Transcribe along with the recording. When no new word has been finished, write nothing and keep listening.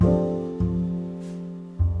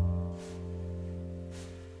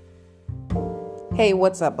Hey,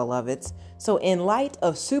 what's up, beloveds? So in light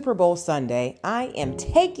of Superbowl Sunday, I am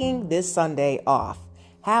taking this Sunday off.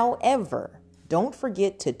 However, don't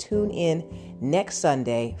forget to tune in next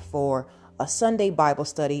Sunday for a Sunday Bible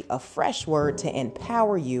study, a fresh word to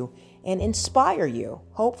empower you and inspire you.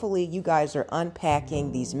 Hopefully, you guys are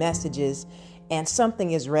unpacking these messages and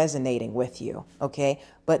something is resonating with you, okay?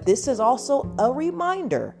 But this is also a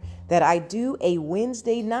reminder that I do a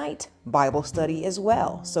Wednesday night Bible study as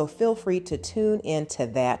well. So feel free to tune into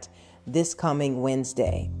that this coming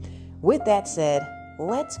Wednesday. With that said,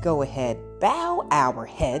 let's go ahead, bow our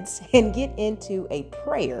heads, and get into a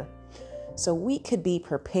prayer so we could be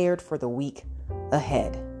prepared for the week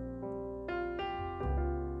ahead.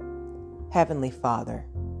 Heavenly Father,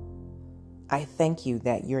 I thank you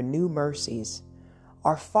that your new mercies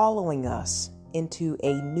are following us into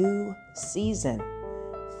a new season.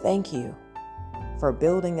 Thank you for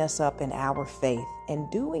building us up in our faith and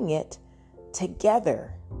doing it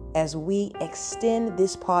together as we extend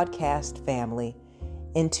this podcast family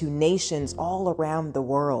into nations all around the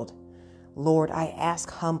world. Lord, I ask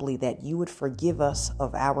humbly that you would forgive us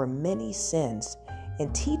of our many sins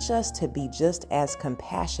and teach us to be just as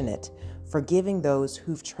compassionate, forgiving those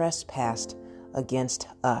who've trespassed against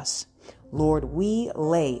us. Lord, we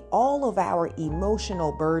lay all of our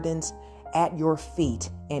emotional burdens at your feet,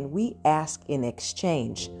 and we ask in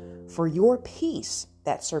exchange for your peace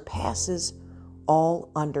that surpasses all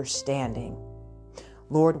understanding.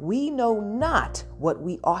 Lord, we know not what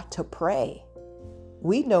we ought to pray.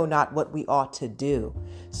 We know not what we ought to do.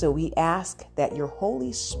 So we ask that your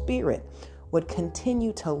Holy Spirit would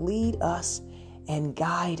continue to lead us and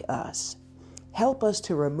guide us. Help us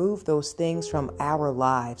to remove those things from our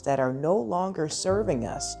lives that are no longer serving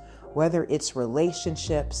us, whether it's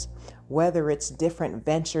relationships, whether it's different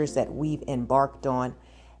ventures that we've embarked on.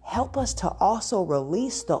 Help us to also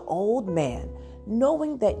release the old man,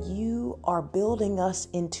 knowing that you are building us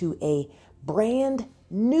into a brand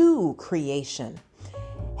new creation.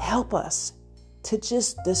 Help us to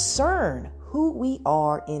just discern who we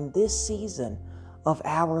are in this season of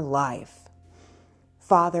our life.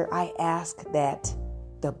 Father, I ask that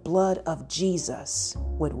the blood of Jesus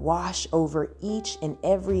would wash over each and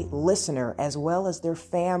every listener as well as their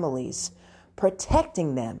families,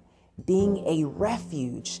 protecting them, being a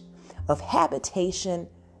refuge of habitation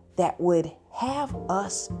that would have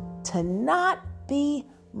us to not be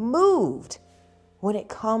moved when it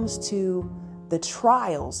comes to the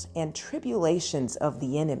trials and tribulations of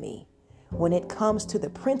the enemy, when it comes to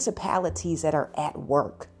the principalities that are at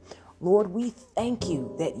work. Lord, we thank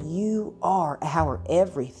you that you are our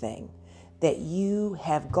everything, that you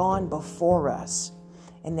have gone before us,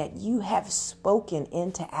 and that you have spoken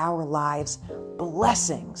into our lives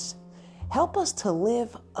blessings. Help us to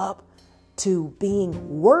live up to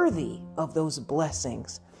being worthy of those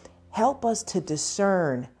blessings. Help us to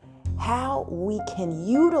discern how we can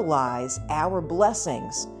utilize our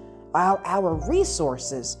blessings, our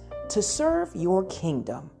resources to serve your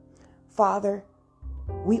kingdom. Father,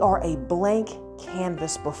 we are a blank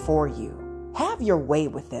canvas before you. Have your way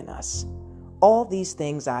within us. All these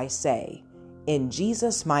things I say in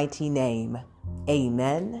Jesus' mighty name.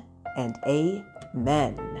 Amen and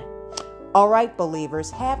amen. All right,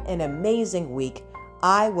 believers, have an amazing week.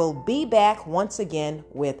 I will be back once again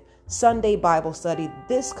with Sunday Bible study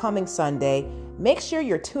this coming Sunday. Make sure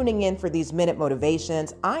you're tuning in for these minute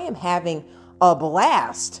motivations. I am having a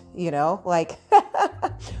blast, like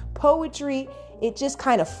poetry. It just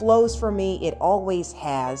kind of flows for me. It always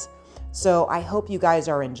has. So I hope you guys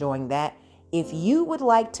are enjoying that. If you would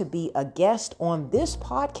like to be a guest on this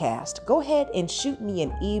podcast, go ahead and shoot me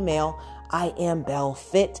an email.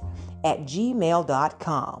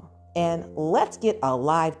 iambellfit@gmail.com. And let's get a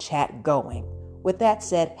live chat going. With that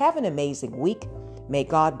said, have an amazing week. May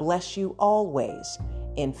God bless you always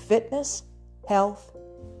in fitness, health,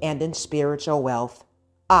 and in spiritual wealth.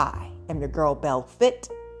 I am your girl, Bell Fit,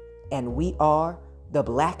 and we are the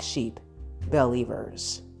Black Sheep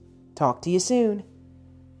Believers. Talk to you soon.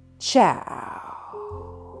 Ciao.